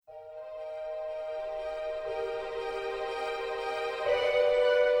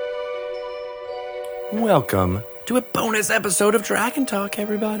Welcome to a bonus episode of Dragon Talk,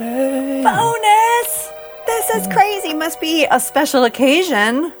 everybody. Bonus! This is crazy. Must be a special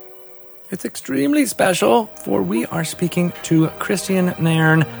occasion. It's extremely special, for we are speaking to Christian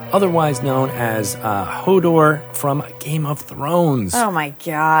Nairn, otherwise known as Hodor from Game of Thrones. Oh my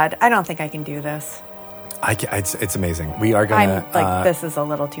god. I don't think I can do this. It's amazing. We are going to... this is a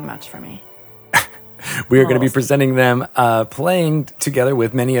little too much for me. We are going to be presenting them playing together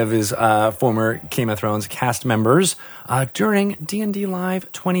with many of his former Game of Thrones cast members during D&D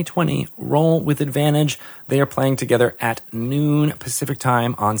Live 2020 Roll with Advantage. They are playing together at noon Pacific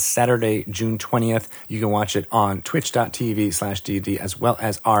time on Saturday, June 20th. You can watch it on twitch.tv/D&D as well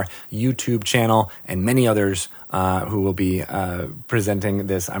as our YouTube channel and many others who will be presenting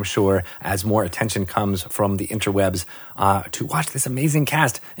this, I'm sure, as more attention comes from the interwebs to watch this amazing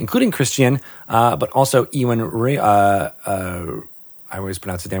cast, including Christian, but also Ewan, I always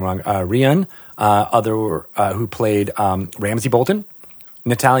pronounce his name wrong, Rian, who played Ramsay Bolton,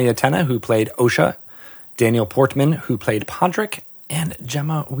 Natalia Tena, who played Osha, Daniel Portman, who played Podrick, and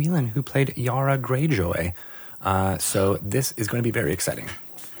Gemma Whelan, who played Yara Greyjoy. So this is going to be very exciting.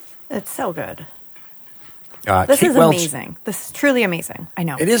 It's so good. This Kate is Welch, amazing. This is truly amazing. I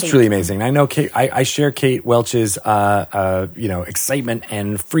know. It is truly amazing. I know Kate. I share Kate Welch's, excitement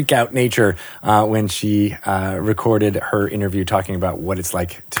and freak out nature when she recorded her interview talking about what it's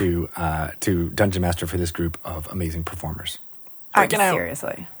like to Dungeon Master for this group of amazing performers.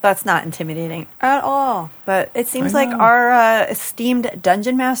 Seriously, that's not intimidating at all. But it seems like our esteemed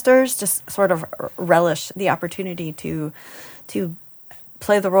Dungeon Masters just sort of relish the opportunity to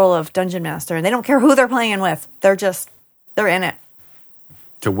play the role of Dungeon Master, and they don't care who they're playing with. They're in it.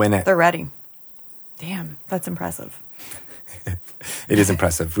 To win it. They're ready. Damn, that's impressive. It is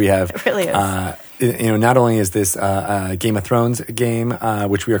impressive. We have... It really is. Not only is this Game of Thrones game,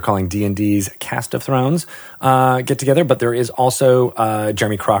 which we are calling D&D's Cast of Thrones, get together, but there is also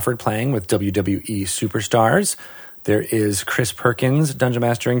Jeremy Crawford playing with WWE Superstars. There is Chris Perkins dungeon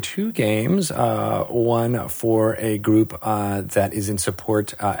mastering 2 games, one for a group that is in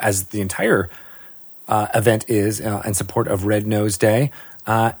support, as the entire event is, in support of Red Nose Day,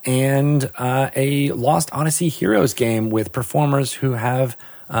 and a Lost Odyssey Heroes game with performers who have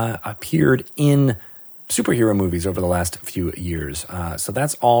appeared in superhero movies over the last few years. So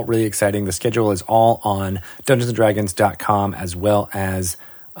that's all really exciting. The schedule is all on DungeonsandDragons.com as well as...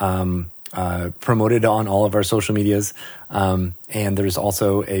 promoted on all of our social medias. And there's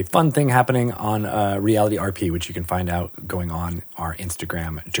also a fun thing happening on Reality RP, which you can find out going on our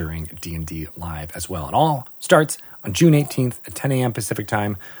Instagram during D&D Live as well. It all starts on June 18th at 10 a.m. Pacific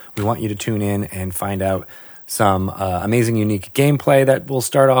time. We want you to tune in and find out some amazing, unique gameplay that will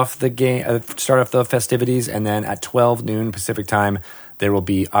start off the festivities. And then at 12 noon Pacific time, there will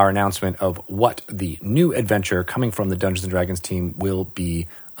be our announcement of what the new adventure coming from the Dungeons & Dragons team will be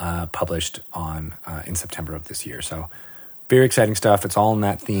published on in September of this year. So very exciting stuff. It's all in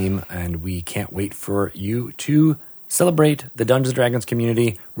that theme, and we can't wait for you to celebrate the Dungeons & Dragons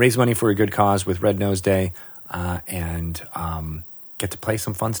community, raise money for a good cause with Red Nose Day, and get to play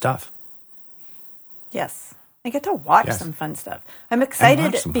some fun stuff. Yes. I get to watch some fun stuff. I'm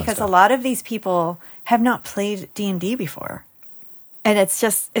excited because a lot of these people have not played D&D before. And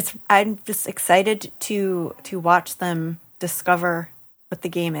I'm just excited to watch them discover what the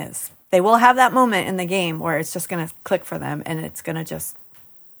game is. They will have that moment in the game where it's just going to click for them, and it's going to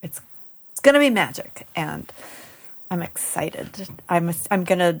be magic. And I'm excited. I'm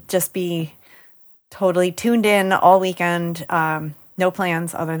going to just be totally tuned in all weekend. No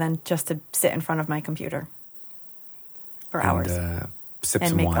plans other than just to sit in front of my computer for hours. Sip and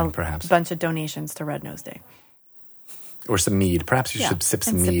some make wine, perhaps. A bunch of donations to Red Nose Day. Or some mead. Perhaps you should sip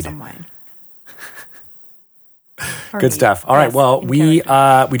some mead. Sip some wine. Good stuff. All right. Well, we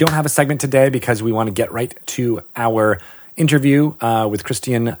don't have a segment today because we want to get right to our interview with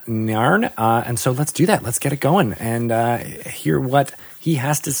Christian Nairn. And so let's do that. Let's get it going and hear what he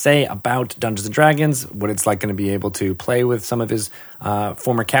has to say about Dungeons & Dragons, what it's like going to be able to play with some of his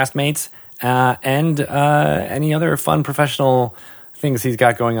former castmates, and any other fun professional things he's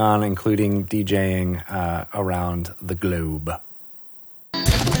got going on, including DJing around the globe.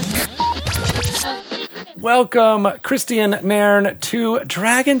 Welcome, Christian Nairn, to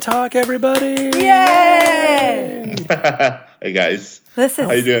Dragon Talk, everybody! Yay! Hey, guys.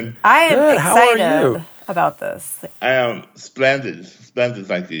 How you doing? I am Good. excited How are you? about this. I am splendid. Splendid,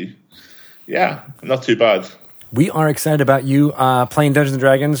 thank you. Yeah, not too bad. We are excited about you playing Dungeons &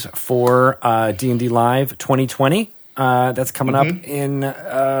 Dragons for D&D Live 2020. That's coming up in,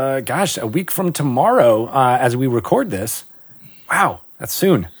 a week from tomorrow as we record this. Wow, that's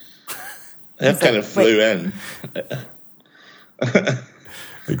soon. That kind of flew in.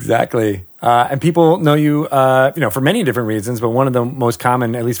 Exactly. And people know you, for many different reasons, but one of the most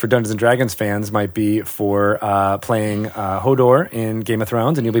common, at least for Dungeons & Dragons fans, might be for playing Hodor in Game of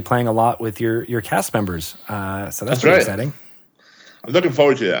Thrones, and you'll be playing a lot with your cast members. So that's pretty exciting. I'm looking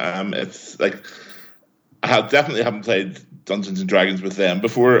forward to it. It's like, I definitely haven't played Dungeons & Dragons with them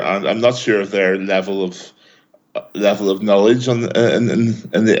before, and I'm not sure of their level of knowledge in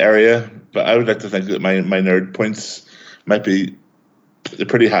the area, but I would like to think that my nerd points might be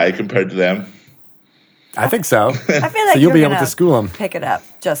pretty high compared to them. I think so. I feel like so you'll be able to school them. Pick it up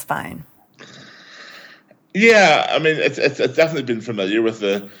just fine. Yeah, I mean, it's definitely been familiar with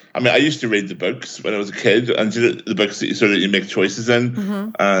I used to read the books when I was a kid, and the books that you make choices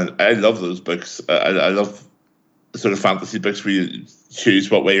in, and I love those books. I love sort of fantasy books where you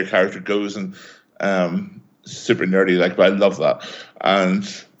choose what way your character goes, and super nerdy, but I love that. And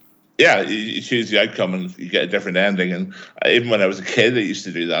yeah, you choose the outcome and you get a different ending. And even when I was a kid, I used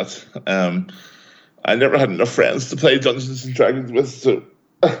to do that. I never had enough friends to play Dungeons and Dragons with. So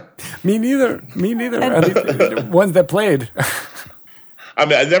Me neither. At least the ones that played. I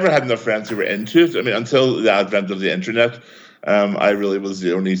mean, I never had enough friends who were into it. I mean, until the advent of the internet, I really was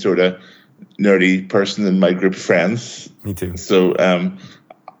the only sort of nerdy person in my group of friends. Me too. So I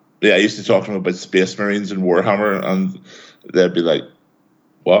used to talk to them about Space Marines and Warhammer, and they'd be like,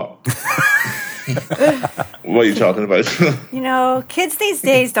 "What? What are you talking about?" Kids these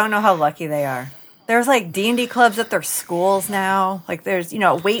days don't know how lucky they are. There's D&D clubs at their schools now. There's,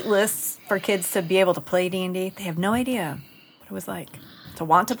 wait lists for kids to be able to play D&D. They have no idea what it was like to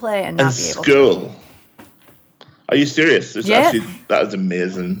want to play and not be able to. Are you serious? Actually, that is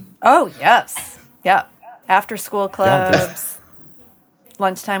amazing. Oh, yes. Yeah. After school clubs.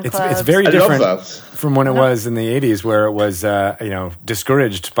 Lunchtime clubs. It's very different from when it was in the 80s, where it was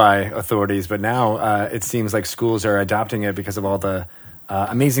discouraged by authorities. But now it seems like schools are adopting it because of all the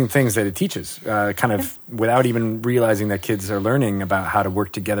amazing things that it teaches, kind of without even realizing that kids are learning about how to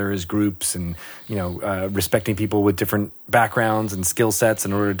work together as groups, and respecting people with different backgrounds and skill sets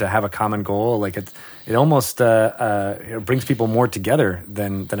in order to have a common goal. It almost brings people more together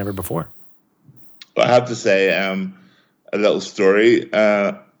than ever before. I have to say, a little story.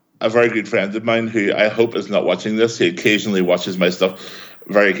 A very good friend of mine, who I hope is not watching this, he occasionally watches my stuff,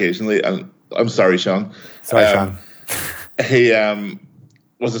 very occasionally, and I'm sorry, Sean. Sorry, Sean. He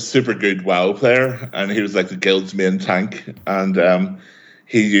was a super good WoW player, and he was the guild's main tank, and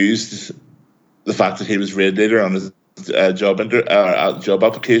he used the fact that he was raid leader on his job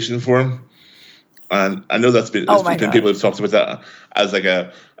application for him. And I know there's been people who've talked about that as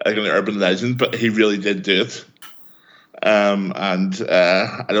an urban legend, but he really did do it. And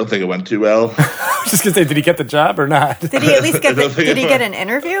I don't think it went too well. I was just gonna say, did he get the job or not? Did he at least get get an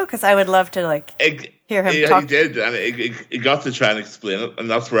interview? Because I would love to hear him talk. He did, and he got to try and explain it, and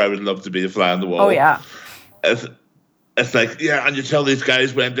that's where I would love to be a fly on the wall. Oh yeah, it's and you tell these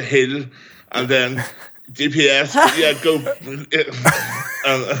guys when to heal, and then DPS, go,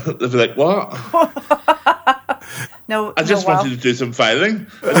 and they'll be like, what? No, I just wanted to do some filing.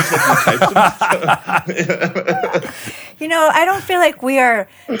 I just wanted to type some. I don't feel like we are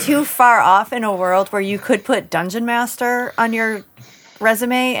too far off in a world where you could put Dungeon Master on your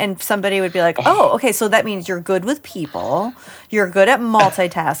resume and somebody would be like, oh, okay, so that means you're good with people, you're good at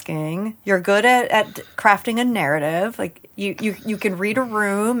multitasking, you're good at crafting a narrative, you can read a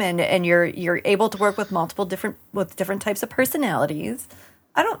room, and you're able to work with different types of personalities.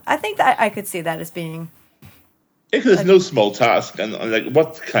 I think that I could see that as being... There's no small task, and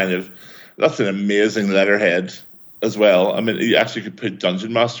that's an amazing letterhead as well. I mean, you actually could put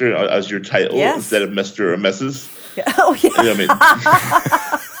Dungeon Master as your title instead of Mr. or Mrs. Yeah. Oh, yeah. You know what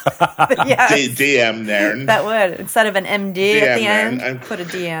I mean? Yes. DM Nairn. That would, instead of an MD DM at the end, I'm put a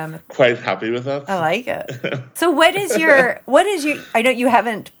DM. Quite happy with that. I like it. So what is your, I know you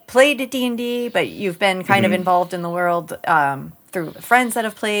haven't played at D&D, but you've been kind of involved in the world, through friends that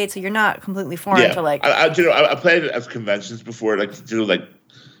have played, so you're not completely foreign to I played it at conventions before,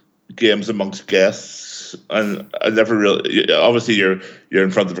 games amongst guests, and I never really. Obviously, you're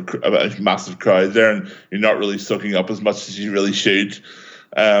in front of a massive crowd there, and you're not really soaking up as much as you really should.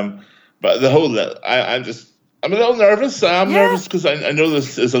 But the whole, I'm a little nervous. I'm nervous because I know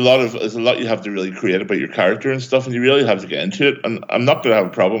there's a lot you have to really create about your character and stuff, and you really have to get into it. And I'm not going to have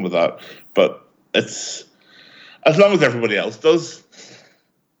a problem with that, but it's. As long as everybody else does.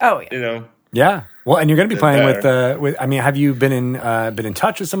 Oh, yeah. Yeah. Well, and you're going to be playing with. I mean, have you been in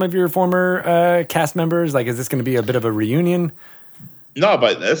touch with some of your former cast members? Is this going to be a bit of a reunion? Not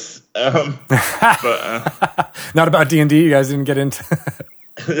about this, but not about D&D. You guys didn't get into.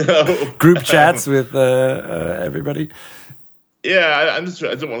 Group chats with everybody. Yeah, I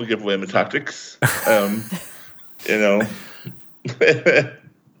don't want to give away my tactics.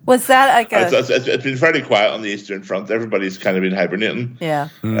 Was that like it's been fairly quiet on the Eastern Front. Everybody's kind of been hibernating. Yeah.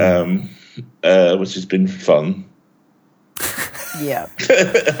 Which has been fun. Yeah.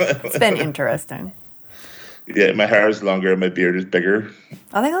 It's been interesting. Yeah, my hair is longer and my beard is bigger.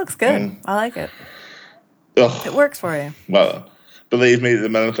 I think it looks good. I like it. Ugh. It works for you. Well, believe me, the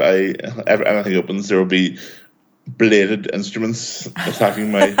minute anything opens, there will be bladed instruments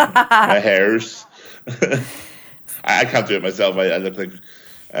attacking my hairs. I can't do it myself. I look like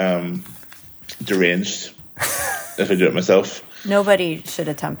deranged if I do it myself. Nobody should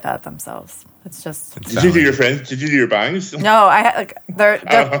attempt that themselves. It's just. Did you do your friends? Did you do your bangs? No, they're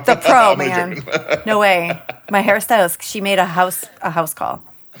the pro man. No way. My hairstylist, she made a house call,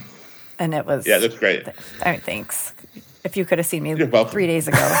 and it was. Yeah, that's great. Thanks. If you could have seen me 3 days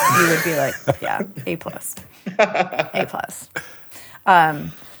ago, you would be like, yeah, A+.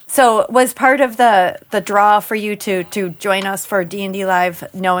 A+. So was part of the draw for you to join us for D&D Live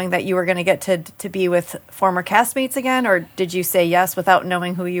knowing that you were going to get to be with former castmates again, or did you say yes without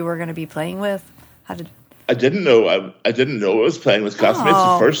knowing who you were going to be playing with? I didn't know. I didn't know I was playing with castmates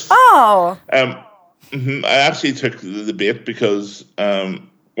at first. Oh. I actually took the bait because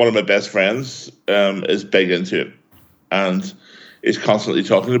one of my best friends is big into it and is constantly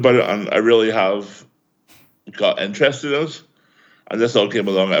talking about it, and I really have got interested in it. And this all came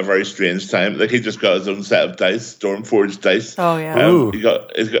along at a very strange time. Like, he just got his own set of dice, Stormforged dice. Oh, yeah. He's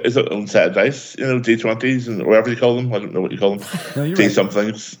got his own set of dice, D20s and whatever you call them. I don't know what you call them. No, you're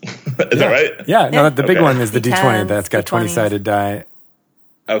D-somethings. Is that right? Yeah, no, the big one is the D10s, D20 that's got 20-sided die.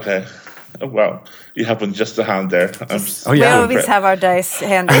 Okay. Oh, wow. You have one just a hand there. We always have our dice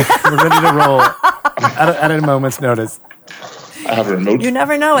handy. We're ready to roll at a moment's notice. I have a remote. You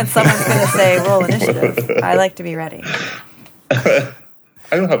never know when someone's going to say roll initiative. I like to be ready. I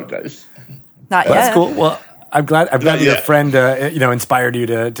don't have a dice. Not yet. That's cool. Well, I'm glad your friend inspired you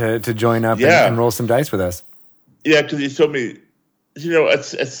to join up and roll some dice with us. Yeah, because he told me,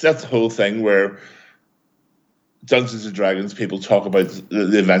 it's that whole thing where Dungeons and Dragons people talk about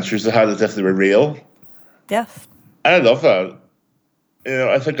the adventures they had as if they were real. Yes. And I love that.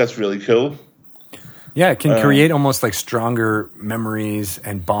 I think that's really cool. Yeah, it can create almost like stronger memories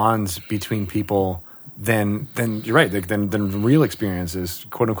and bonds between people than you're right, than real experiences,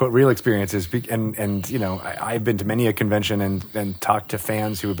 quote unquote real experiences. And I've been to many a convention and talked to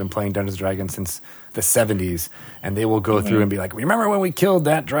fans who have been playing Dungeons and Dragons since the 70s, and they will go through and be like, remember when we killed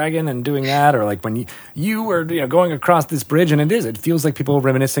that dragon and doing that, or like when you were going across this bridge, and it feels like people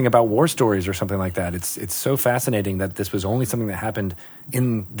reminiscing about war stories or something like that. It's so fascinating that this was only something that happened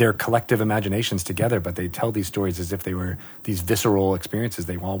in their collective imaginations together, but they tell these stories as if they were these visceral experiences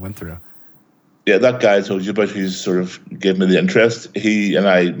they all went through. Yeah, that guy I told you about, who sort of gave me the interest, he and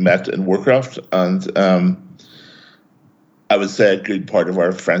I met in Warcraft, and I would say a good part of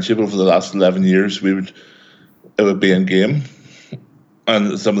our friendship over the last 11 years, it would be in game,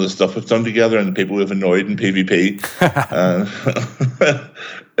 and some of the stuff we've done together, and the people we've annoyed in PvP.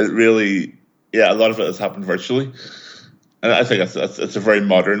 It really, a lot of it has happened virtually, and I think it's a very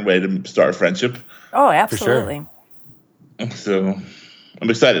modern way to start a friendship. Oh, absolutely. So I'm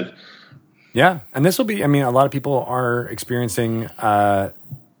excited. Yeah, and this will be, a lot of people are experiencing, the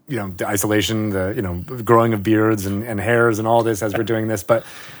isolation, the growing of beards and hairs and all this as we're doing this. But,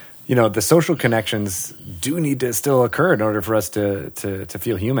 the social connections do need to still occur in order for us to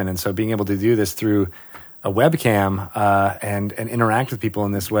feel human. And so being able to do this through a webcam and interact with people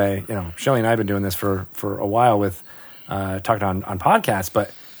in this way, Shelley and I have been doing this for a while with talking on podcasts.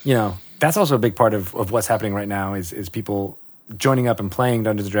 But, that's also a big part of what's happening right now is people joining up and playing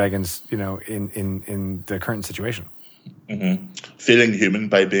Dungeons and Dragons, in the current situation. Mm-hmm. Feeling human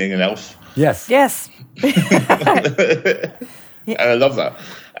by being an elf. Yes. Yes. And I love that.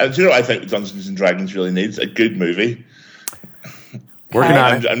 And I think Dungeons and Dragons really needs a good movie. Working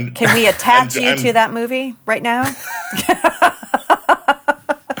on it. Can we attach you to that movie right now?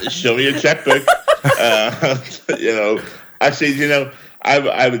 Show me a checkbook. Actually,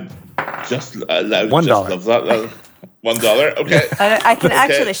 I would just $1. Just love that. $1, okay. I can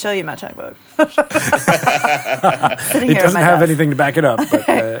actually show you my checkbook. It doesn't have anything to back it up. But,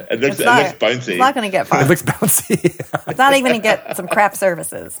 it looks bouncy. It's not going to get far. It looks bouncy. It's not even going to get some crap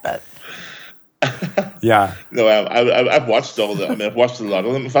services, but. Yeah. No, I've watched all of them. I've watched a lot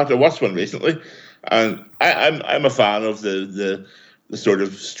of them. In fact, I watched one recently, and I'm a fan of the sort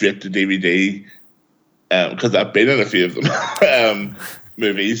of straight to DVD, because I've been in a few of them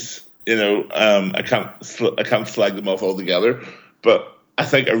movies. I can't slag them off altogether, but I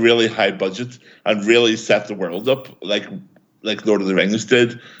think, a really high budget and really set the world up like Lord of the Rings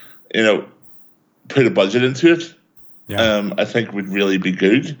did, put a budget into it, I think would really be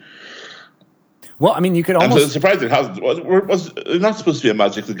good. Well, I mean, you could almost... I'm so surprised it hasn't. Was it not supposed to be a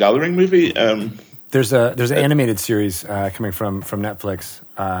Magic the Gathering movie? There's an animated series coming from Netflix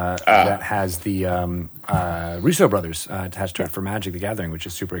that has the Russo brothers attached to it for Magic the Gathering, which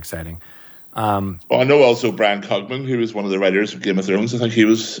is super exciting. Well, I know also Brian Cogman, who was one of the writers of Game of Thrones. I think he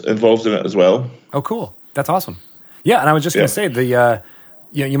was involved in it as well. Oh, cool! That's awesome. Yeah, and I was just going to say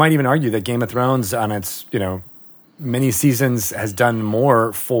you might even argue that Game of Thrones on its many seasons has done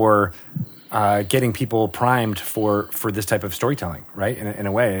more for getting people primed for this type of storytelling, right? In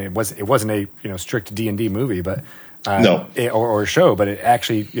a way, it wasn't a strict D&D movie, but no, or show, but it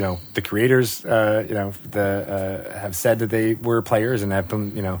actually the creators have said that they were players and have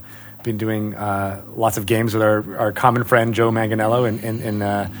been doing lots of games with our common friend Joe Manganiello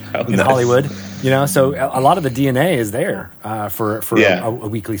in Hollywood. So a lot of the DNA is there for a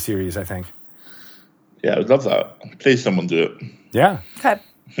weekly series, I think. Yeah, I would love that. Please, someone do it. Yeah. Okay.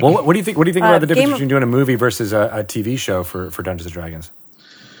 Well, what do you think? What do you think about the difference between doing a movie versus a TV show for Dungeons and Dragons?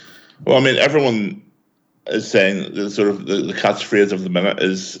 Well, I mean, everyone is saying the sort of the catchphrase of the minute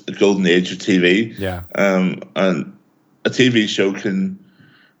is the golden age of TV. Yeah. And a TV show can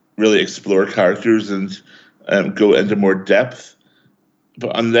really explore characters and go into more depth.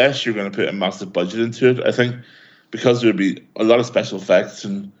 But unless you're going to put a massive budget into it, I think because there would be a lot of special effects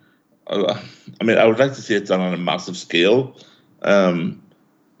and I would like to see it done on a massive scale.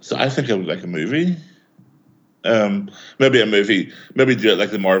 So I think I would like a movie. Maybe a movie. Maybe do it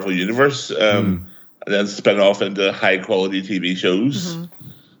like the Marvel Universe, and then spin off into high quality TV shows. Mm-hmm.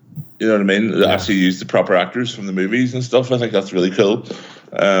 You know what I mean? Yeah. Actually use the proper actors from the movies and stuff. I think that's really cool.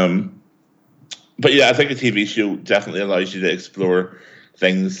 But yeah, I think a TV show definitely allows you to explore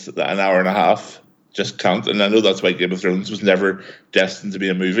things that an hour and a half just can't. And I know that's why Game of Thrones was never destined to be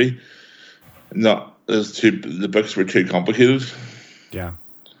a movie. The books were too complicated. Yeah.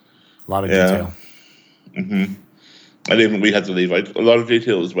 A lot of detail. Mm-hmm. And even we had to leave out a lot of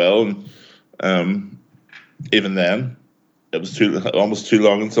detail as well. And even then, it was almost too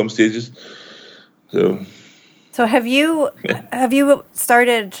long in some stages. So have you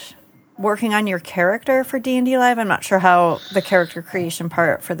started working on your character for D&D Live? I'm not sure how the character creation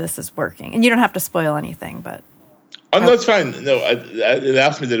part for this is working. And you don't have to spoil anything, but... Oh, no, it's fine. No, it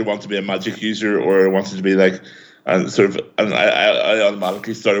asked me that I want to be a magic user or I wanted to be like... And I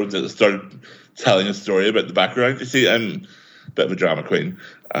automatically started telling a story about the background. You see, I'm a bit of a drama queen.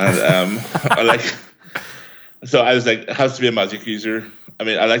 And so I was like, it has to be a magic user. I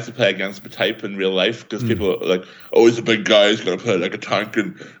mean, I like to play against my type in real life because people are like, oh, he's a big guy, he's going to play like a tank.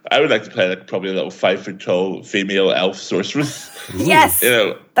 And I would like to play like probably a little 5 foot tall female elf sorceress. Yes,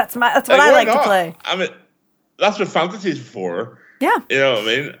 that's what I like to play. I mean, that's what fantasy's for. Yeah, you know what I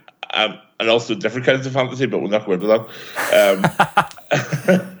mean. And also different kinds of fantasy, but we'll not go into that.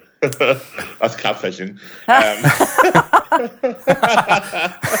 That's catfishing.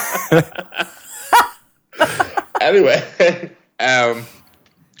 Anyway.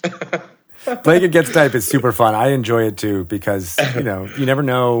 Playing Against Type is super fun. I enjoy it too because you never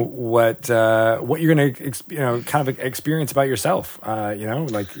know what you're going to kind of experience about yourself. I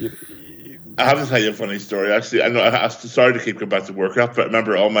have to tell you a funny story. Actually, I know. Sorry to keep going back to Warcraft, but I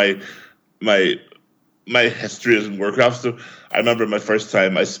remember all my history is in Warcraft. So I remember my first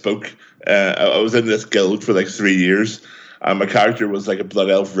time I spoke. I was in this guild for like 3 years. My character was like a blood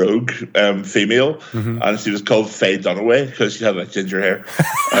elf rogue female, and she was called Faye Dunaway because she had like ginger hair.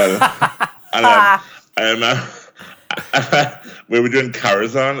 We were doing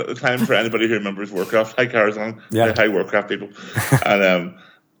Karazhan at the time. For anybody who remembers Warcraft, hi Karazhan, hi Warcraft people. And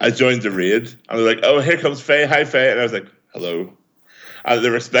I joined the raid, and they're like, "Oh, here comes Faye. Hi, Faye." And I was like, "Hello." And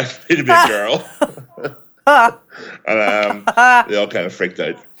they expected me to be a girl, and they all kind of freaked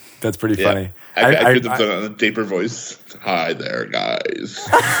out. That's pretty funny. I could have done it in a deeper voice. Hi there, guys.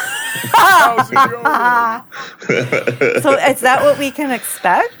 So is that what we can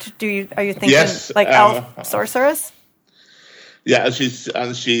expect? Are you thinking like elf sorceress? Yeah, she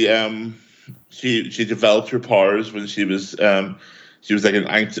developed her powers when she was like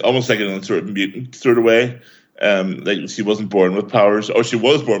almost like in a sort of mutant sort of way. Like she wasn't born with powers, or she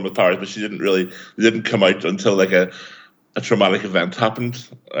was born with powers, but she didn't come out until like a traumatic event happened.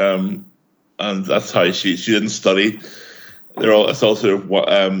 And that's how she didn't study. It's all sort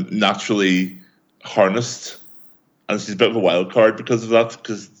of naturally harnessed, and she's a bit of a wild card because of that,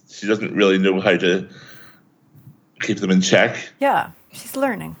 because she doesn't really know how to keep them in check. Yeah, she's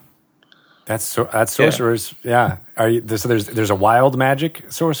learning. That's sorcerers. Yeah. Are you? So there's a wild magic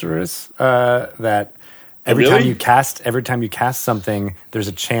sorceress that every time you cast something, there's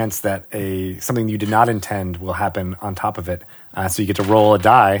a chance that something you did not intend will happen on top of it. So you get to roll a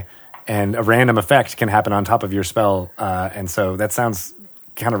die, and a random effect can happen on top of your spell. And so that sounds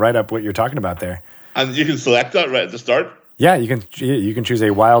kind of right up what you're talking about there. And you can select that right at the start. Yeah, you can choose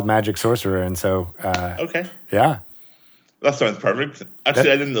a wild magic sorcerer, and so okay. Yeah. That sounds perfect. Actually,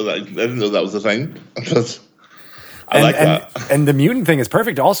 I didn't know that. I didn't know that was a thing. I like that. And the mutant thing is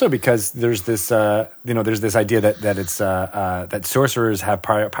perfect also because there's this, there's this idea that it's that sorcerers have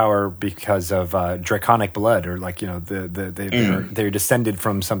power because of draconic blood, or like they're descended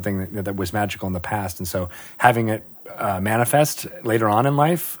from something that was magical in the past, and so having it manifest later on in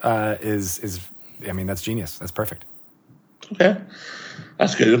life is that's genius. That's perfect. Okay,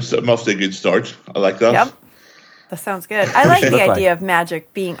 that's good. It must be a good start. I like that. Yep. That sounds good. I like the idea of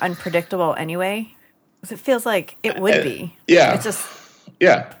magic being unpredictable anyway, because it feels like it would be. Yeah. It's just...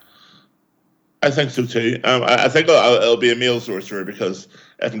 Yeah. I think so too. I think it'll be a male sorcerer because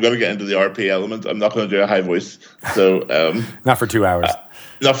if I'm going to get into the RP element, I'm not going to do a high voice. So not for 2 hours.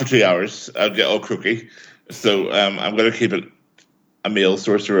 Not for 2 hours. I'll get all croaky. So I'm going to keep it a male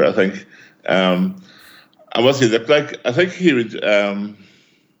sorcerer, I think. And what's he look like? I think he would...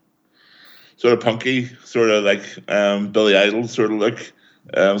 sort of punky, sort of like Billy Idol sort of look.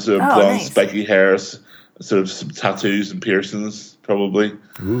 Sort of blonde, nice. Spiky hair, sort of some tattoos and piercings, probably.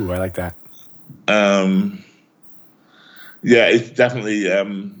 Ooh, I like that. Yeah, it's definitely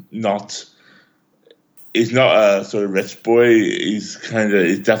not... He's not a sort of rich boy. He's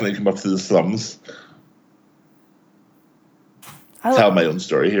definitely come up to the slums. Tell my own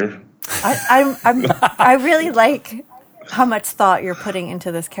story here. I really like... how much thought you're putting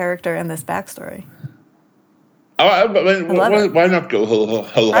into this character and this backstory. I mean, why not go whole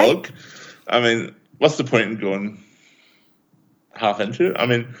hog? Right? I mean, what's the point in going half into it? I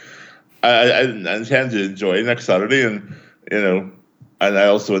mean, I intend to enjoy next Saturday, and and I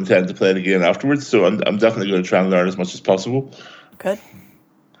also intend to play it again afterwards. So I'm definitely going to try and learn as much as possible. Good.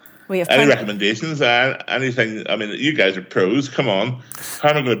 We have any recommendations? Anything? I mean, you guys are pros. Come on, how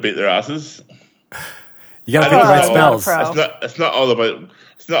am I going to beat their asses? You got to pick the right spells. It's not all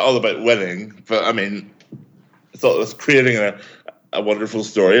about winning, but I mean, it's creating a wonderful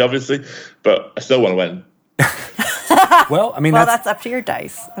story, obviously. But I still want to win. Well, I mean, that's up to your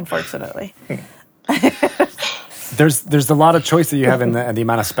dice, unfortunately. There's a lot of choice that you have in the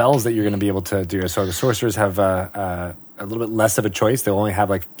amount of spells that you're going to be able to do. So the sorcerers have a little bit less of a choice. They'll only have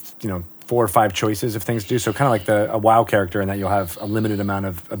 4 or 5 choices of things to do. So kind of like a WoW character in that you'll have a limited amount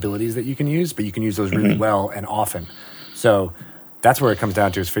of abilities that you can use, but you can use those really well and often. So that's where it comes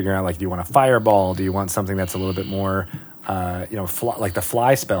down to, is figuring out, do you want a fireball? Do you want something that's a little bit more, like the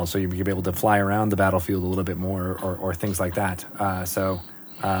fly spell, so you'll be able to fly around the battlefield a little bit more, or things like that. So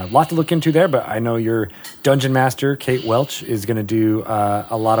a lot to look into there, but I know your dungeon master, Kate Welch, is going to do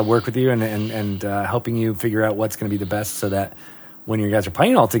a lot of work with you and helping you figure out what's going to be the best, so that when you guys are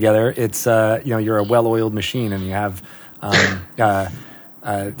playing all together, it's you're a well-oiled machine, and you have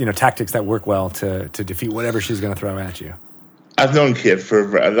tactics that work well to defeat whatever she's going to throw at you. I've known Kate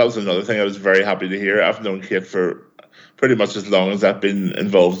that was another thing I was very happy to hear. I've known Kate for pretty much as long as I've been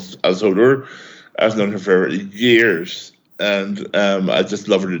involved as Hodor. I've known her for years, and I just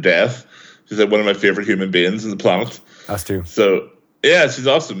love her to death. She's like one of my favorite human beings on the planet. Us too. So yeah, she's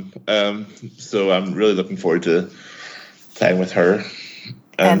awesome. So I'm really looking forward to playing with her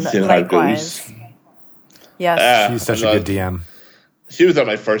and seeing how it goes. Yes, she's such a good DM. She was at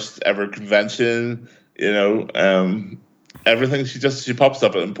my first ever convention. Everything. She pops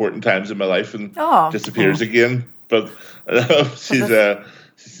up at important times in my life and disappears again. But she's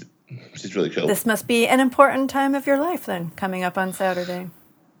really cool. This must be an important time of your life then, coming up on Saturday.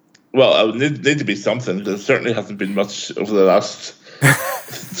 Well, I would need to be something. There certainly hasn't been much over the last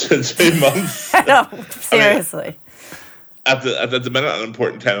 2 months. No, seriously. At the minute, an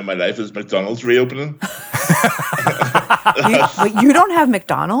important time in my life is McDonald's reopening. You don't have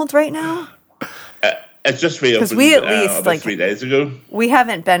McDonald's right now? It's just reopened. Because we at least 3 days ago. We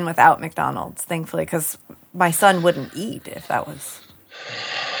haven't been without McDonald's, thankfully, because my son wouldn't eat if that was,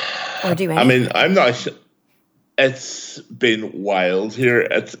 or do anything. I mean, I'm not. It's been wild here,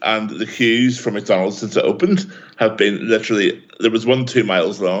 and the queues for McDonald's since it opened have been literally. There was one 2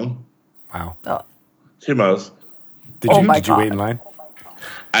 miles long. Wow. 2 miles. Did you wait in line?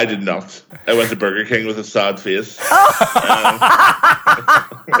 I did not. I went to Burger King with a sad face.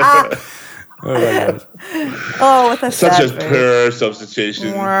 Oh my gosh. With a such sad a face. Poor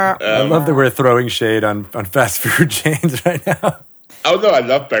substitution. I love that we're throwing shade on fast food chains right now. Oh no, I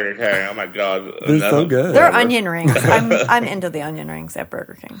love Burger King. Oh my god, they're so good. They're onion rings. I'm into the onion rings at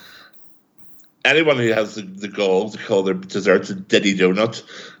Burger King. Anyone who has the gall to call their desserts a Diddy donut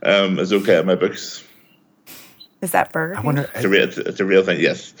is okay in my books. Is that Burger King? I wonder. It's a real thing.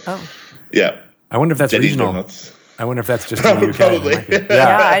 Yes. Oh. Yeah. I wonder if that's Diddy regional. Donuts. I wonder if that's just in the UK. Probably.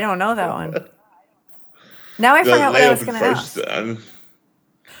 Yeah, I don't know that one. Now I forgot what I was going to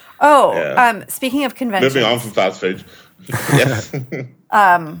ask. Speaking of conventions. Moving on from fast food. Yes.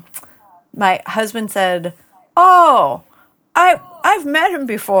 My husband said, "Oh, I've met him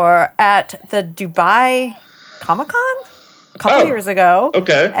before at the Dubai Comic-Con a couple years ago.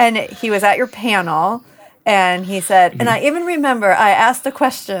 Okay. And he was at your panel, and he said, and I even remember I asked the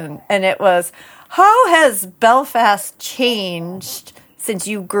question, and it was, how has Belfast changed since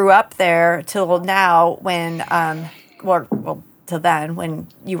you grew up there till now when, till then when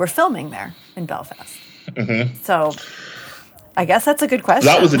you were filming there in Belfast?" So I guess that's a good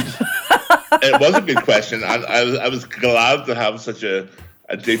question. It was a good question, and I was glad to have such a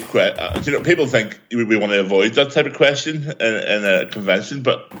deep question. People think we want to avoid that type of question in a convention,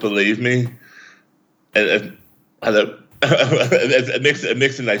 but believe me, it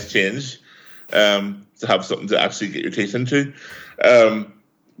makes a nice change to have something to actually get your teeth into.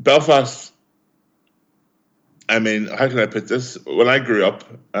 Belfast. I mean, how can I put this? When I grew up,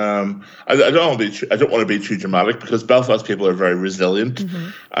 I don't want to be too dramatic, because Belfast people are very resilient,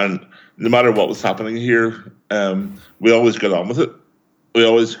 and no matter what was happening here, we always got on with it. We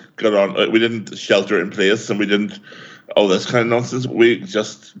always got on. We didn't shelter in place, and we didn't all this kind of nonsense. We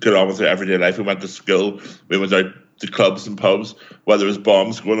just got on with our everyday life. We went to school. We went out to clubs and pubs, whether it was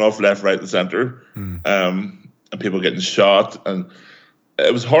bombs going off left, right, and centre, and people getting shot, and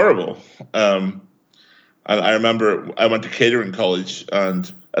it was horrible. And I remember I went to catering college, and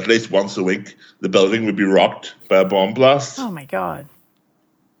at least once a week, the building would be rocked by a bomb blast. Oh, my God.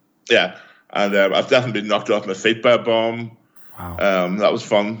 Yeah. And I've definitely been knocked off my feet by a bomb. Wow. That was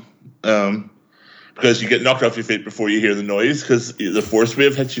fun. Because you get knocked off your feet before you hear the noise, because the force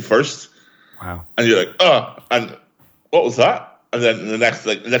wave hits you first. Wow. And you're like, oh, and what was that? And then the next,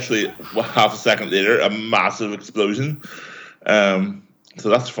 literally half a second later, a massive explosion. So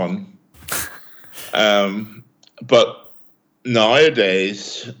that's fun. But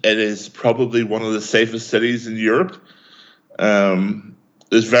nowadays, it is probably one of the safest cities in Europe.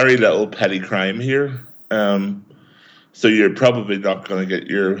 There's very little petty crime here. So you're probably not going to get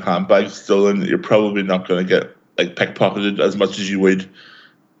your handbag stolen. You're probably not going to get pickpocketed as much as you would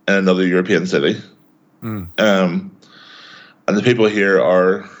in another European city. And the people here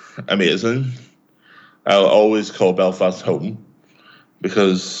are amazing. I'll always call Belfast home,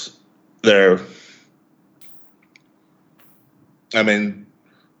 because they're... I mean,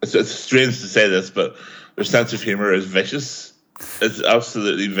 it's strange to say this, but their sense of humor is vicious. It's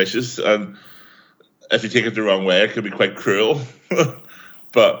absolutely vicious, and if you take it the wrong way, it can be quite cruel.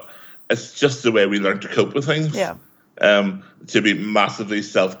 But it's just the way we learn to cope with things. Yeah. To be massively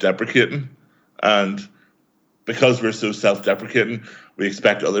self-deprecating, and because we're so self-deprecating, we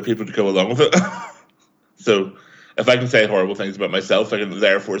expect other people to go along with it. So if I can say horrible things about myself, I can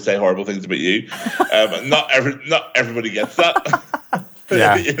therefore say horrible things about you. Not everybody gets that.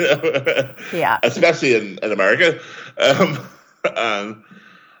 Yeah. You know? Yeah. Especially in America.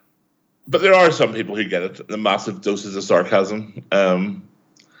 But there are some people who get it, the massive doses of sarcasm.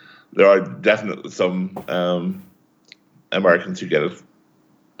 There are definitely some Americans who get it.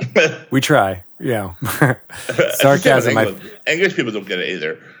 We try, yeah. Sarcasm. English people don't get it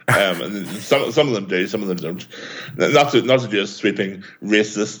either. And some of them do, some of them don't. Not to do a sweeping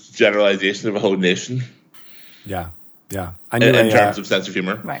racist generalization of a whole nation. Yeah. I knew in terms of sense of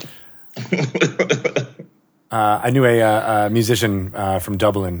humor, right? I knew a musician from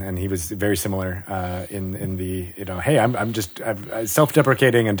Dublin, and he was very similar in the hey, I'm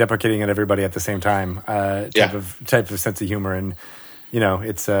self-deprecating and deprecating at everybody at the same time type of sense of humor, and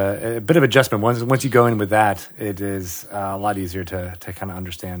it's a bit of adjustment. Once you go in with that, it is a lot easier to kind of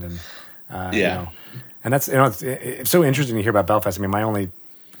understand, and and that's it's so interesting to hear about Belfast. I mean, my only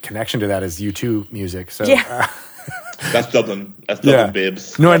connection to that is U2 music, so. Yeah. That's Dublin. That's Dublin,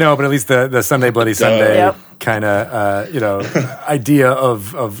 babes. No, I know, but at least the Sunday Bloody Sunday kind of idea of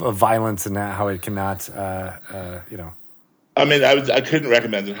violence and how it cannot I mean, I couldn't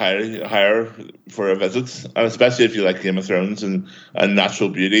recommend it higher for a visit, and especially if you like Game of Thrones and natural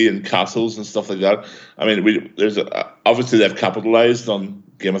beauty and castles and stuff like that. I mean, obviously they've capitalized on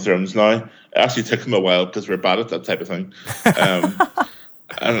Game of Thrones now. It actually took them a while because we're bad at that type of thing,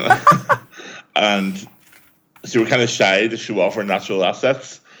 and so we're kind of shy to show off our natural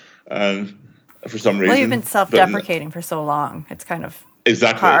assets, and for some reason. Well, you've been self-deprecating for so long. It's kind of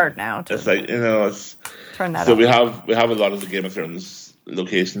hard now. It's like, it's turn that. So we have a lot of the Game of Thrones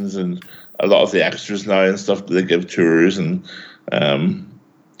locations and a lot of the extras now and stuff. They give tours and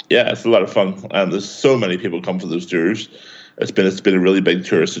it's a lot of fun. And there's so many people come for those tours. It's been a really big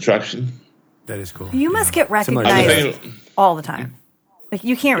tourist attraction. That is cool. You must get recognized all the time. Like,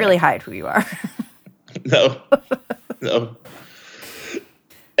 you can't really hide who you are. No.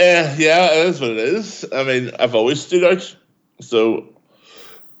 It is what it is. I mean, I've always stood out. So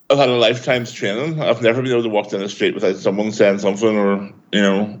I've had a lifetime's training. I've never been able to walk down the street without someone saying something or,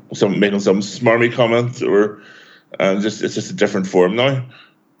 making some smarmy comment or it's just a different form now.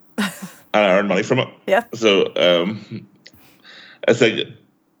 And I earn money from it. Yeah. So it's like,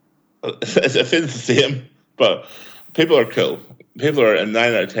 it feels the same, but people are cool. People are a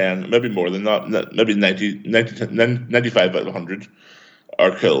 9 out of 10, maybe more than that, maybe 95 out of 100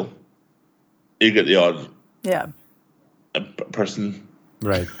 are cool. You get the odd person.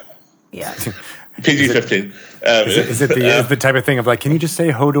 Right. Yeah. PG-15. Is it the type of thing of like, can you just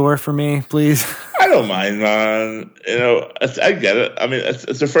say Hodor for me, please? I don't mind, man. I get it. I mean,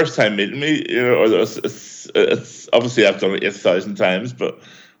 it's the first time meeting me, or it's obviously I've done it 8,000 times, but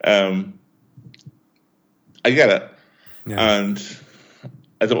I get it. Yeah. And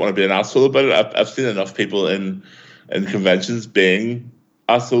I don't want to be an asshole about it. I've seen enough people in conventions being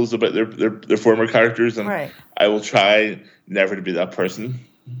assholes about their former characters, and I will try never to be that person.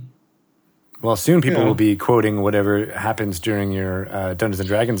 Well, soon people will be quoting whatever happens during your Dungeons and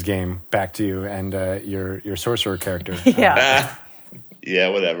Dragons game back to you and your sorcerer character. Yeah. Yeah,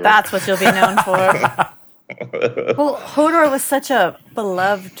 whatever. That's what you'll be known for. Well, Hodor was such a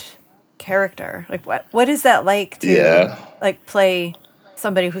beloved character. Like, what is that like to play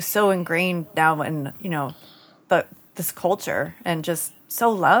somebody who's so ingrained now in this culture and just so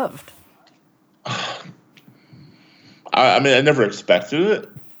loved? I mean, I never expected it.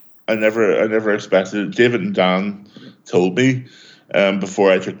 I never expected it. David and Dan told me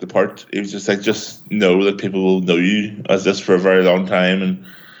before I took the part. He was just like, just know that people will know you as this for a very long time,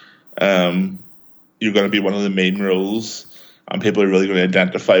 and you're going to be one of the main roles, and people are really going to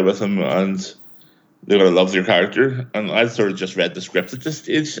identify with him, and they're going to love your character. And I sort of just read the script at this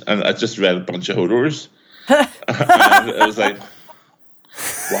stage, and I just read a bunch of Hodors. And it was like,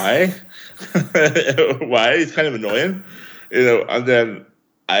 why? Why? He's kind of annoying, and then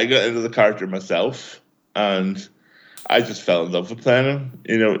I got into the character myself, and I just fell in love with playing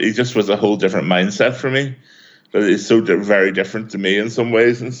him. He just was a whole different mindset for me. But he's so very different to me in some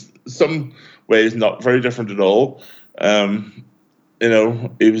ways, and some ways not very different at all.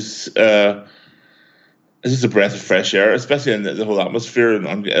 He was it's just a breath of fresh air, especially in the whole atmosphere.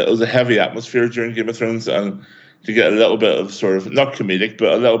 And it was a heavy atmosphere during Game of Thrones, and to get a little bit of sort of, not comedic,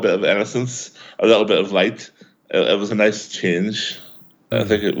 but a little bit of innocence, a little bit of light, it was a nice change. I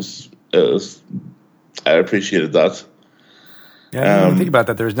think it was. I appreciated that. Yeah, when you think about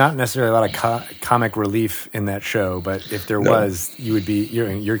that, there's not necessarily a lot of comic relief in that show, but if there was, you would be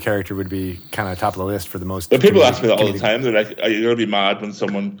your character would be kind of top of the list for the most. But people ask me that all the time. They're like, "Are you going to be mad when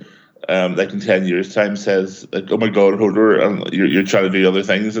someone, like in 10 years' time, says, like, 'Oh my God, Hodor,' and you're trying to do other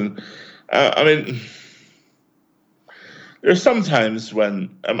things?" And I mean, there's sometimes when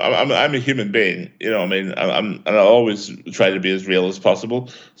I'm a human being, I mean, and I always try to be as real as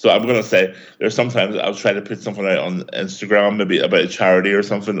possible. So I'm going to say there's sometimes I'll try to put something out on Instagram, maybe about a charity or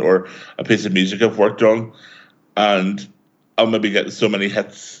something, or a piece of music I've worked on, and I'll maybe get so many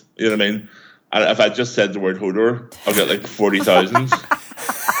hits. You know what I mean? And if I just said the word Hodor, I'll get like 40,000.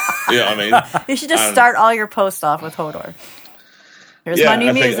 You know what I mean? You should just start all your posts off with Hodor. Here's my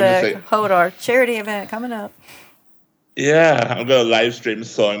new music, Hodor charity event coming up. Yeah, I'm going to live stream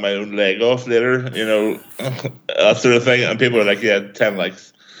sawing my own leg off later, that sort of thing. And people are like, 10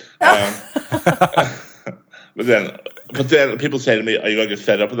 likes. But then people say to me, are you going to get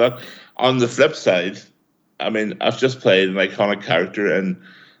fed up with that? On the flip side, I mean, I've just played an iconic character in,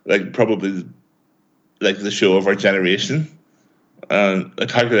 like, probably, like, the show of our generation. And,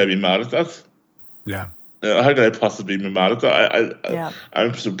 like, how could I be mad at that? Yeah. How could I possibly be mad at that?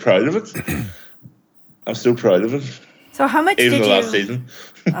 I'm so proud of it. I'm so proud of it. So how much even did the you... last season?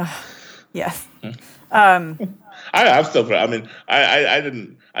 Yes. I'm still proud. I mean, I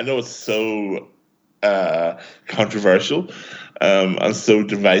didn't... I know it's so controversial and so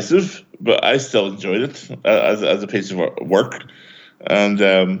divisive, but I still enjoyed it as a piece of work. And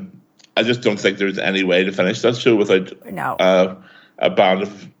I just don't think there's any way to finish that show without a band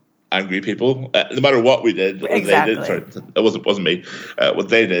of angry people. No matter what we did, what exactly. they did. Sorry, it wasn't me. What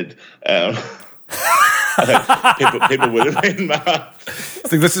they did. I think people would have been mad.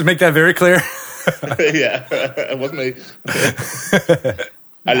 So let's just make that very clear. Yeah, it wasn't me.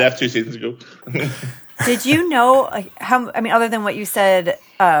 I left 2 seasons ago. Did you know how? I mean, other than what you said,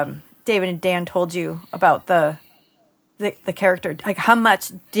 David and Dan told you about the character. Like, how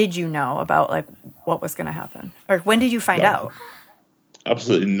much did you know about like what was going to happen, or when did you find out?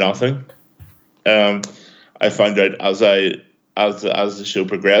 Absolutely nothing. I found out as the show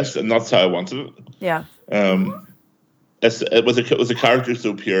progressed, and that's how I wanted it. Yeah. It was a character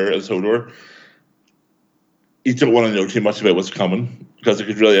so pure as Hodor. You don't want to know too much about what's coming because it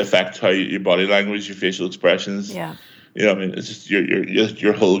could really affect how your body language, your facial expressions. Yeah. You know, I mean, it's just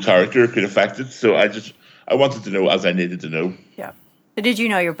your whole character could affect it. So I wanted to know as I needed to know. Yeah. Did you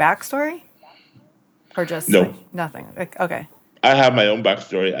know your backstory, or just no, like, nothing? Like, okay. I have my own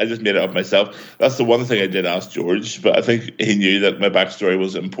backstory. I just made it up myself. That's the one thing I did ask George, but I think he knew that my backstory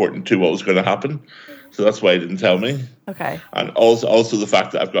was important to what was going to happen. So that's why he didn't tell me. Okay. And also the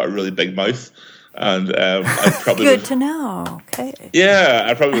fact that I've got a really big mouth. And I probably good to know. Okay. Yeah,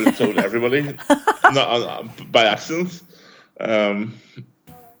 I probably would have told everybody, not by accident.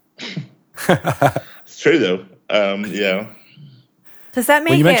 It's true though. Yeah. Does that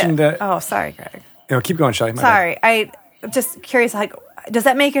make it? Oh, sorry, Greg. No, keep going, Shelley. Sorry, I'm just curious. Like, does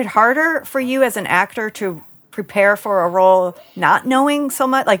that make it harder for you as an actor to prepare for a role, not knowing so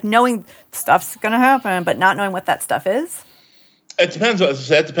much, like knowing stuff's going to happen, but not knowing what that stuff is? It depends. As I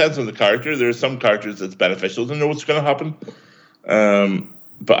said, it depends on the character. There are some characters that's beneficial to know what's going to happen.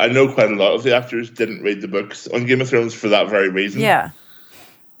 But I know quite a lot of the actors didn't read the books on Game of Thrones for that very reason. Yeah.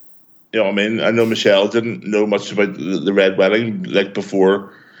 You know what I mean? I know Michelle didn't know much about the Red Wedding like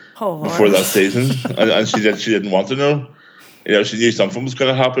before that season, and she didn't want to know. You know, she knew something was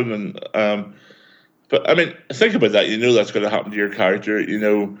going to happen, and but I mean, think about that. You know that's going to happen to your character. You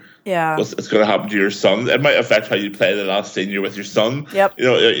know, it's going to happen to your son. It might affect how you play the last scene you're with your son. Yep. You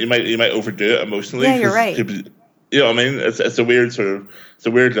know, you might overdo it emotionally. Yeah, you're right. You know what I mean? It's a weird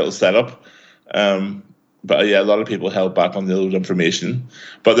little setup. But yeah, a lot of people held back on the old information.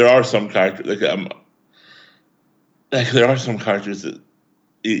 But there are some characters there are some characters that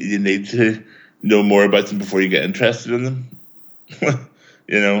you need to know more about them before you get interested in them.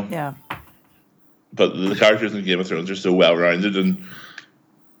 You know? Yeah. But the characters in Game of Thrones are so well rounded, and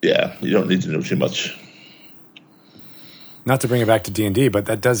yeah, you don't need to know too much. Not to bring it back to D&D, but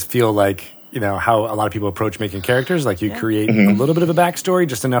that does feel like, you know, how a lot of people approach making characters. Like you create a little bit of a backstory,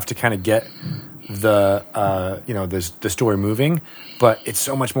 just enough to kind of get the story moving. But it's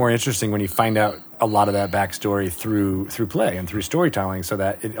so much more interesting when you find out a lot of that backstory through play and through storytelling, so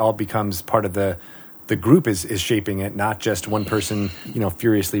that it all becomes part of the group is shaping it, not just one person, you know,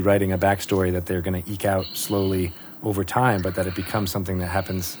 furiously writing a backstory that they're going to eke out slowly over time, but that it becomes something that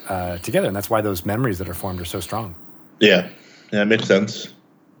happens together. And that's why those memories that are formed are so strong. Yeah, it makes sense.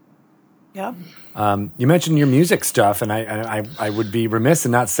 Yeah. You mentioned your music stuff, and I would be remiss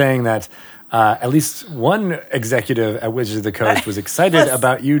in not saying that at least one executive at Wizards of the Coast was excited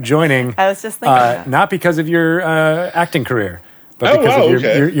about you joining. I was just thinking that. Not because of your acting career, but because of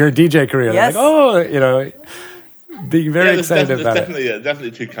your DJ career. Yes. Like, you know, being very excited about it.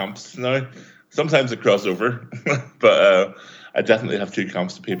 Definitely two camps now. Sometimes it cross over, but I definitely have two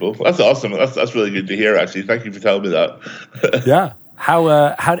camps of people. That's awesome. That's really good to hear, actually. Thank you for telling me that. Yeah. How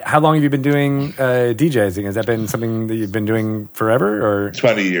long have you been doing DJing? Has that been something that you've been doing forever, or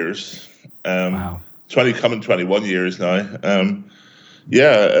 20 years? Wow. 21 years now. That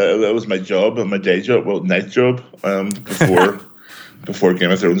was my job, my day job, night job, before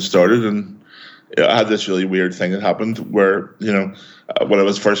Game of Thrones started. And I had this really weird thing that happened where, you know, when I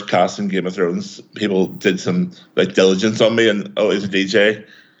was first cast in Game of Thrones, people did some like diligence on me, and he's a DJ.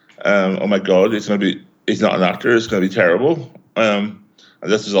 Oh my God, he's not an actor. It's going to be terrible. And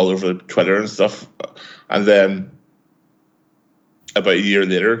this was all over Twitter and stuff. And then about a year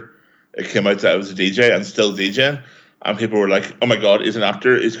later, it came out that I was a DJ and still DJing. And people were like, oh my God, he's an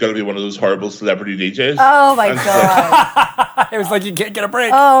actor. He's going to be one of those horrible celebrity DJs. Oh my God. It was like you can't get a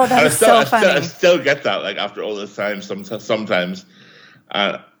break. Oh, that is so funny. I still get that, like, after all this time, sometimes.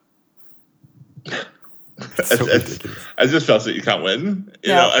 I just felt that you can't win. You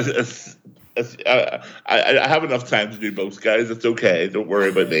know, I have enough time to do both, guys. It's okay. Don't worry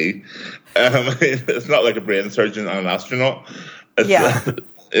about me. It's not like a brain surgeon and an astronaut.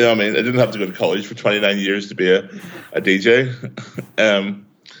 You know what I mean? I didn't have to go to college for 29 years to be a DJ.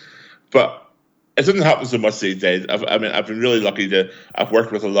 But it didn't happen so much these days. I've been really lucky I've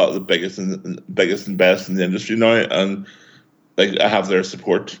worked with a lot of the biggest and best in the industry now, and like I have their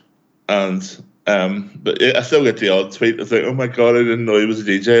support. And but I still get the odd tweet. It's like, oh my God, I didn't know he was a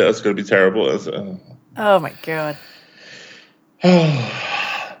DJ. That's going to be terrible. Oh my God.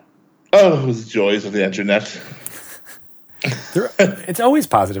 Oh, the joys of the internet. It's always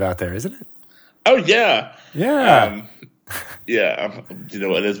positive out there, isn't it? Oh, yeah. Yeah. You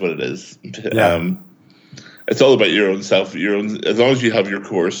know, it is what it is. Yeah. It's all about your own self. As long as you have your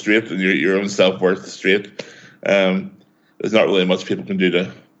core straight and your own self-worth straight, there's not really much people can do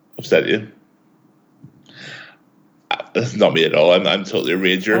to upset you. That's not me at all. I'm totally a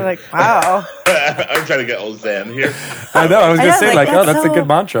rager. I'm like, wow. I'm trying to get all zen here. I know. I was going to say, that's a good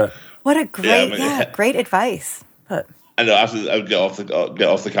mantra. What a great, great advice. But I know. After I would get off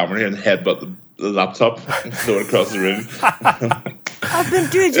the camera here and headbutt the laptop, throw it across the room. I've been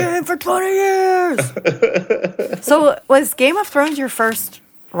DJing for 20 years. So, was Game of Thrones your first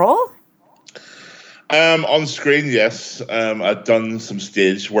role? On screen, yes. I'd done some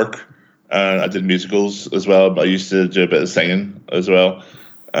stage work. I did musicals as well. But I used to do a bit of singing as well.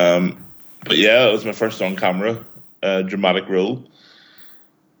 But yeah, it was my first on camera dramatic role.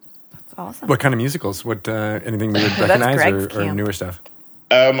 That's awesome. What kind of musicals? What anything we would recognize or newer stuff?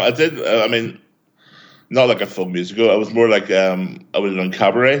 I did. I mean, not like a full musical. I was more like I would have done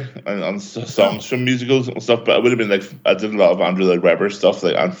cabaret and songs from musicals and stuff. But I would have been like I did a lot of Andrew Lloyd Webber stuff,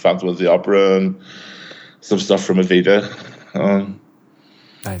 like Phantom of the Opera and some stuff from Evita.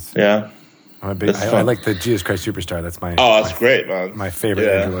 Nice. Yeah. I like the Jesus Christ Superstar. That's my that's great, man. My favorite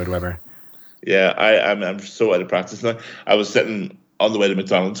Andrew Lloyd Webber. Yeah, I'm so out of practice now. I was sitting on the way to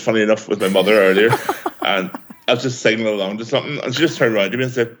McDonald's, funny enough, with my mother earlier, and I was just singing along to something, and she just turned around to me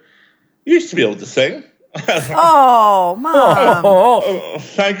and said, "You used to be able to sing." Oh, Mom! Oh,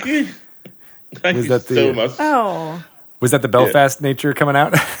 thank you. Thank you so much. Oh. Was that the Belfast nature coming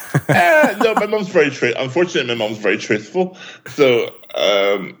out? No, my mum's very Unfortunately, my mum's very truthful. So,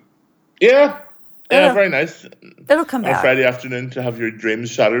 yeah, very nice. It'll come back on Friday afternoon to have your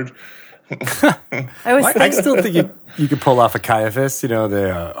dreams shattered. I still think you could pull off a Caiaphas. You know,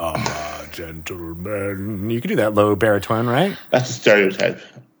 the gentleman. You could do that low baritone, right? That's a stereotype.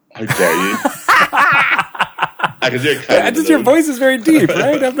 How dare you? I can do it. Just your voice is very deep,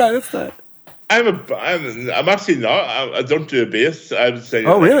 right? I'm not. That's not. I'm actually not. I don't do a bass. I would say.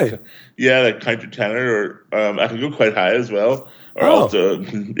 Oh, really? Yeah, like countertenor, or I can go quite high as well, or alto.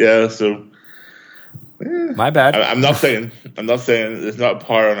 Yeah, so. Yeah. My bad. I'm not saying there's not a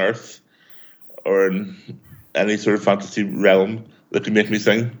power on earth or in any sort of fantasy realm that can make me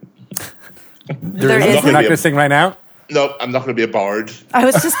sing. You're not going to sing right now? No, I'm not going to be a bard. I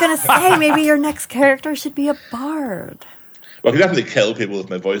was just going to say, maybe your next character should be a bard. Well, I can definitely kill people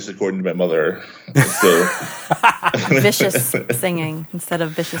with my voice, according to my mother. So. Vicious singing instead of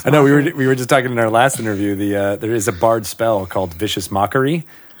vicious. I know we were just talking in our last interview. There is a bard spell called Vicious Mockery,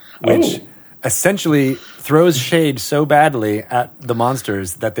 which essentially throws shade so badly at the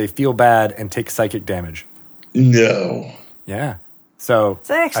monsters that they feel bad and take psychic damage. No. Yeah. So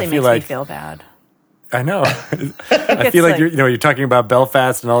it actually makes me feel bad. I know. I feel like you're talking about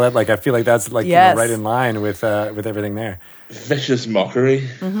Belfast and all that. Like I feel like that's like right in line with everything there. Vicious Mockery.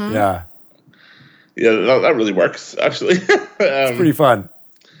 Mm-hmm. Yeah. Yeah, that really works. Actually, it's pretty fun.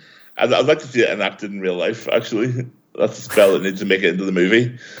 I'd like to see it enacted in real life. Actually, that's a spell that needs to make it into the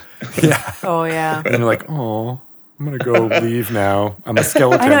movie. Yeah. Oh yeah. And they're like, oh, I'm gonna go leave now. I'm a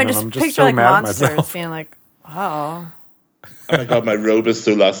skeleton. I know. And I'm just so mad at myself. Being like, oh. Oh my god, my robe is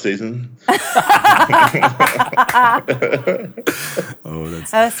so last season. I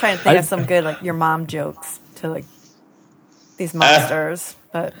was trying to think of some good like your mom jokes to like these monsters,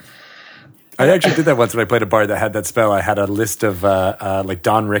 but I actually did that once when I played a bard that had that spell. I had a list of like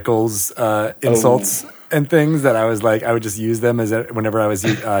Don Rickles insults and things that I was like I would just use them as whenever I was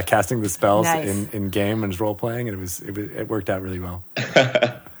casting the spells in game and role playing, and it worked out really well.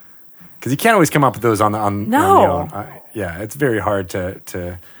 Because you can't always come up with those on your own. Yeah, it's very hard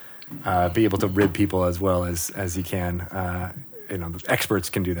to be able to rid people as well as you can. Experts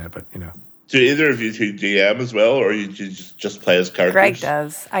can do that, but Do either of you two DM as well, or you just play as characters? Greg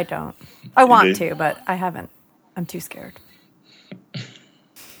does. I don't. I want to, but I haven't. I'm too scared.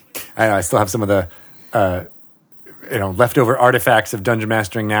 I know. I still have some of the leftover artifacts of dungeon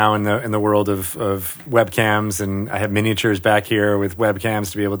mastering now in the world of webcams, and I have miniatures back here with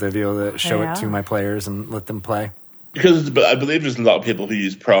webcams to be able to show it to my players and let them play. Because I believe there's a lot of people who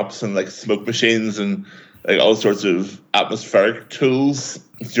use props and like smoke machines and like all sorts of atmospheric tools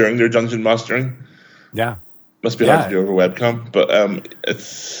during their dungeon mastering. Yeah, must be hard to do over webcam, but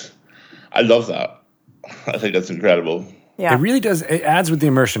I love that. I think that's incredible. Yeah. It really does. It adds with the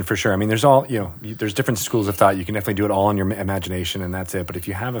immersion for sure. I mean, there's there's different schools of thought. You can definitely do it all in your imagination, and that's it. But if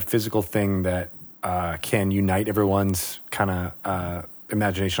you have a physical thing that can unite everyone's kind of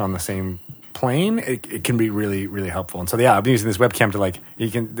imagination on the same playing, it can be really, really helpful. And so, yeah, I've been using this webcam to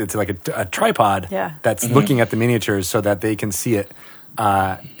it's like a tripod that's looking at the miniatures so that they can see it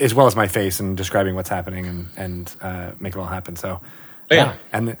as well as my face and describing what's happening and make it all happen. So, yeah.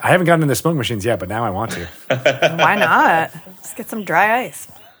 And I haven't gotten into smoke machines yet, but now I want to. Why not? Just get some dry ice.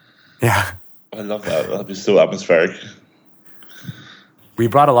 Yeah. I love that. That'd be so atmospheric. We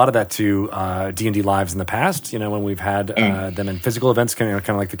brought a lot of that to D&D Lives in the past, when we've had them in physical events, kind of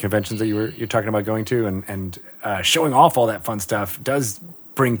like the conventions that you're talking about going to, and showing off all that fun stuff does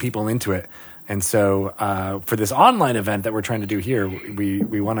bring people into it. And so for this online event that we're trying to do here,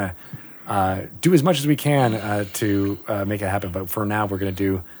 we want to do as much as we can to make it happen. But for now, we're going to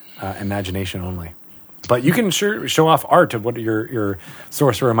do imagination only. But you can show off art of what your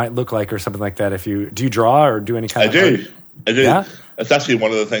sorcerer might look like or something like that. Do you draw or do any kind of art? I do. Yeah? It's actually one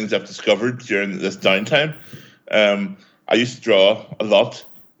of the things I've discovered during this downtime. I used to draw a lot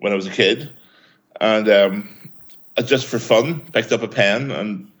when I was a kid. And just for fun, picked up a pen.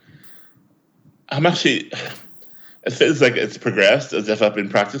 And it feels like it's progressed as if I've been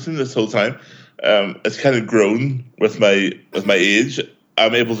practicing this whole time. It's kind of grown with my age.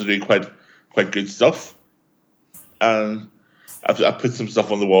 I'm able to do quite good stuff. And I've put some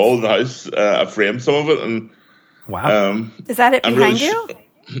stuff on the wall in the house. I've framed some of it. And wow. Is that it behind you?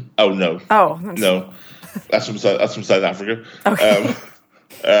 Oh, no. Oh. No. That's from South Africa. Okay.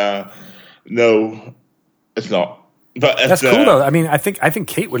 No, it's not. But that's cool, though. I mean, I think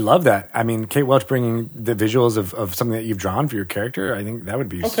Kate would love that. I mean, Kate Welch bringing the visuals of something that you've drawn for your character, I think that would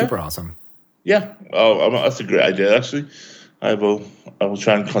be super awesome. Yeah. Oh, that's a great idea, actually. I will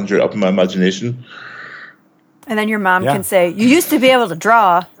try and conjure it up in my imagination. And then your mom can say, "You used to be able to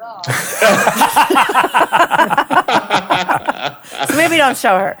draw." So maybe don't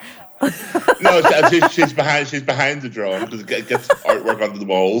show her. No, she's behind the drawing because it gets artwork onto the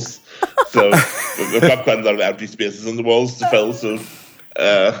walls. So we've got quite a lot of empty spaces on the walls to fill. So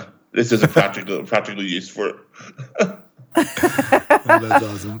this is a practical use for it. That's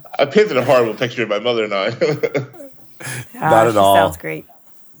awesome. I painted a horrible picture of my mother now. Not at all. Sounds great.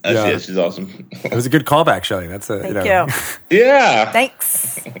 Yeah, she's awesome. It was a good callback, Shelley. That's Thank you. Yeah.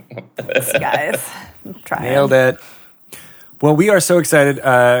 Thanks. Thanks, guys. I'm trying. Nailed it. Well, we are so excited,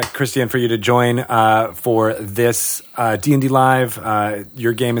 Christian, for you to join for this D&D Live.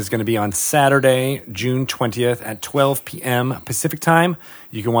 Your game is going to be on Saturday, June 20th at 12 p.m. Pacific time.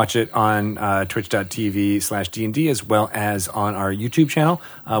 You can watch it on twitch.tv/D&D as well as on our YouTube channel.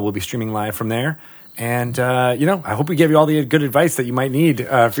 We'll be streaming live from there. And, I hope we gave you all the good advice that you might need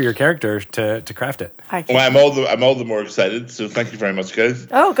for your character to craft it. Well, I'm all the more excited, so thank you very much, guys.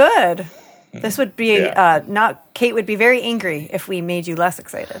 Oh, good. This would be Kate would be very angry if we made you less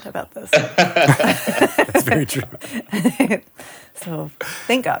excited about this. That's very true. So,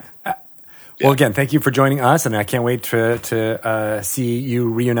 thank God. Well, again, thank you for joining us, and I can't wait to see you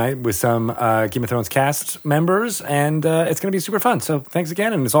reunite with some Game of Thrones cast members, and it's going to be super fun. So thanks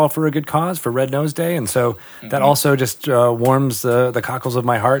again, and it's all for a good cause, for Red Nose Day, and so that also just warms the cockles of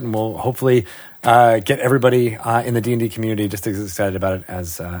my heart, and will hopefully get everybody in the D&D community just as excited about it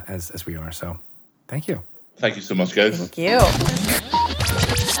as we are. So thank you. Thank you so much, guys. Thank you.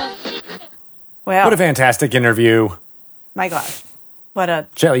 Well, what a fantastic interview. My gosh. What a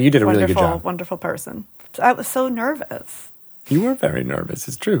Shelley, you did a really good job. Wonderful person. I was so nervous. You were very nervous.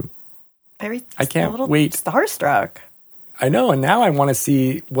 It's true. I can't wait. Starstruck. I know, and now I want to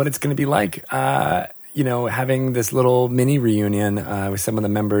see what it's going to be like. Having this little mini reunion with some of the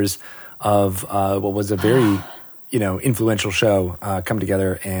members of what was a very, influential show come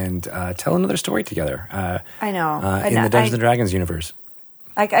together and tell another story together. I know in the Dungeons and Dragons universe.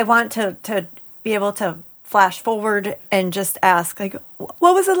 I want to be able to flash forward and just ask, like, what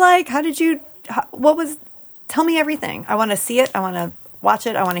was it like? Tell me everything. I want to see it. I want to watch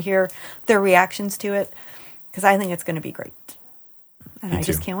it. I want to hear their reactions to it because I think it's going to be great. And I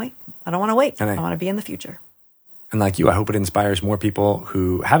just can't wait. I don't want to wait. I want to be in the future. And like you, I hope it inspires more people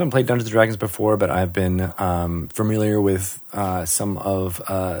who haven't played Dungeons & Dragons before, but I've been familiar with some of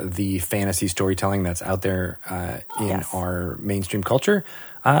the fantasy storytelling that's out there in our mainstream culture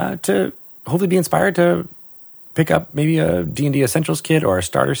to hopefully be inspired to pick up maybe a D&D Essentials kit or a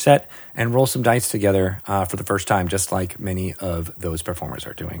starter set and roll some dice together for the first time, just like many of those performers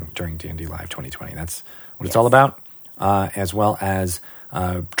are doing during D&D Live 2020. That's what it's all about, as well as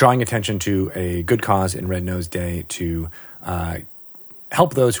drawing attention to a good cause in Red Nose Day to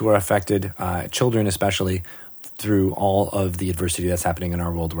help those who are affected, children especially, through all of the adversity that's happening in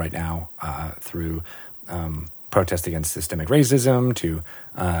our world right now, through protest against systemic racism to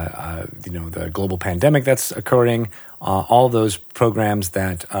the global pandemic that's occurring. All those programs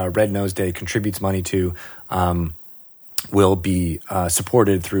that Red Nose Day contributes money to will be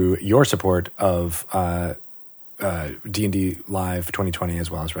supported through your support of D&D Live 2020 as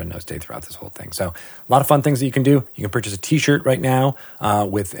well as Red Nose Day throughout this whole thing. So a lot of fun things that you can do. You can purchase a T-shirt right now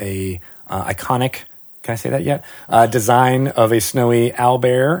with a iconic, can I say that yet? Design of a snowy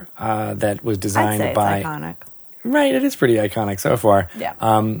owlbear that was designed by... iconic. Right, it is pretty iconic so far. Yeah.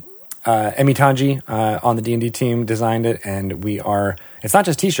 Emi Tanji on the D&D team designed it, and it's not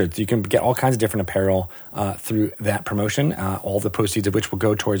just T-shirts. You can get all kinds of different apparel through that promotion, all the proceeds of which will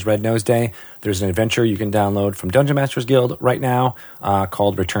go towards Red Nose Day. There's an adventure you can download from Dungeon Masters Guild right now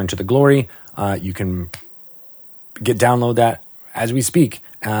called Return to the Glory. You can download that as we speak,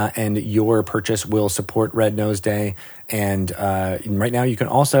 and your purchase will support Red Nose Day. And right now you can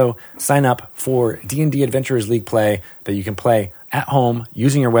also sign up for D&D Adventurers League play that you can play at home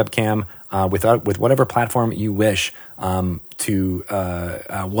using your webcam with whatever platform you wish to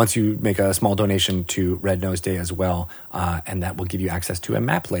once you make a small donation to Red Nose Day as well. And that will give you access to a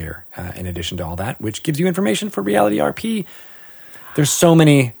map layer in addition to all that, which gives you information for Reality RP. There's so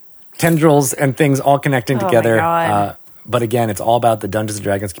many tendrils and things all connecting together. My God. But again, it's all about the Dungeons &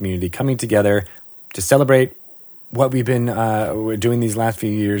 Dragons community coming together to celebrate what we've been doing these last few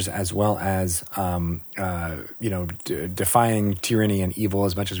years, as well as defying tyranny and evil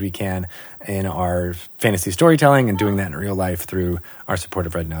as much as we can in our fantasy storytelling, and doing that in real life through our support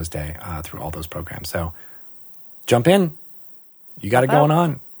of Red Nose Day, through all those programs. So jump in. You got it going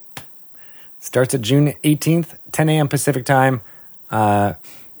on. Starts at June 18th, 10 a.m. Pacific time,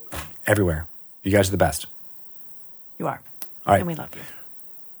 everywhere. You guys are the best. You are. All right. And we love you.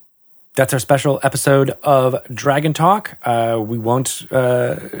 That's our special episode of Dragon Talk. We won't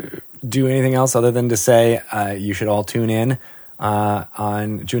do anything else other than to say you should all tune in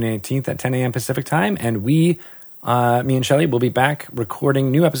on June 18th at 10 a.m. Pacific time. And me and Shelley, will be back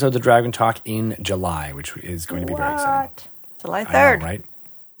recording new episodes of Dragon Talk in July, which is going to be very exciting. July 3rd. I know, right?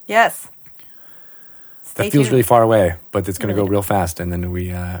 Yes. That feels really far away, but it's going to go real fast, and then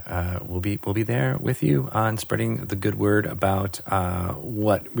we'll be there with you on spreading the good word about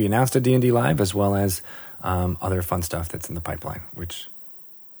what we announced at D&D Live, as well as other fun stuff that's in the pipeline, which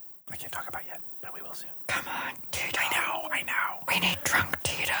I can't talk about yet, but we will soon. Come on, Tito. I know. We need drunk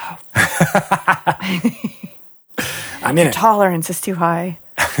Tito. I'm in it. Tolerance is too high.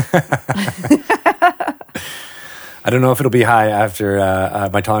 I don't know if it'll be high after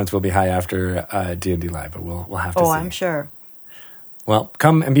my tolerance will be high after D&D Live, but we'll have to see. Oh, I'm sure. Well,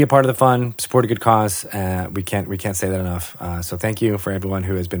 come and be a part of the fun. Support a good cause. We can't say that enough. So thank you for everyone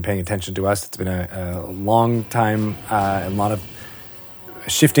who has been paying attention to us. It's been a long time, a lot of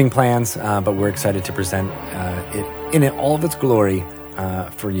shifting plans, but we're excited to present it in all of its glory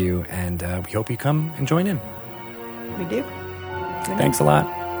for you, and we hope you come and join in. We do. Thanks a lot.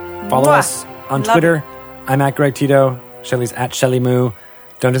 Follow us on Twitter. I'm at Greg Tito. Shelley's at Shelley Moo.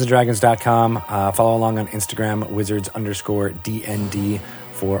 DungeonsandDragons.com. Follow along on Instagram, Wizards_DND,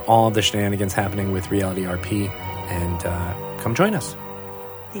 for all the shenanigans happening with Reality RP. And come join us.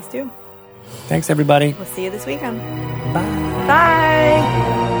 Please do. Thanks, everybody. We'll see you this weekend. Bye.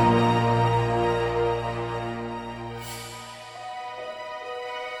 Bye.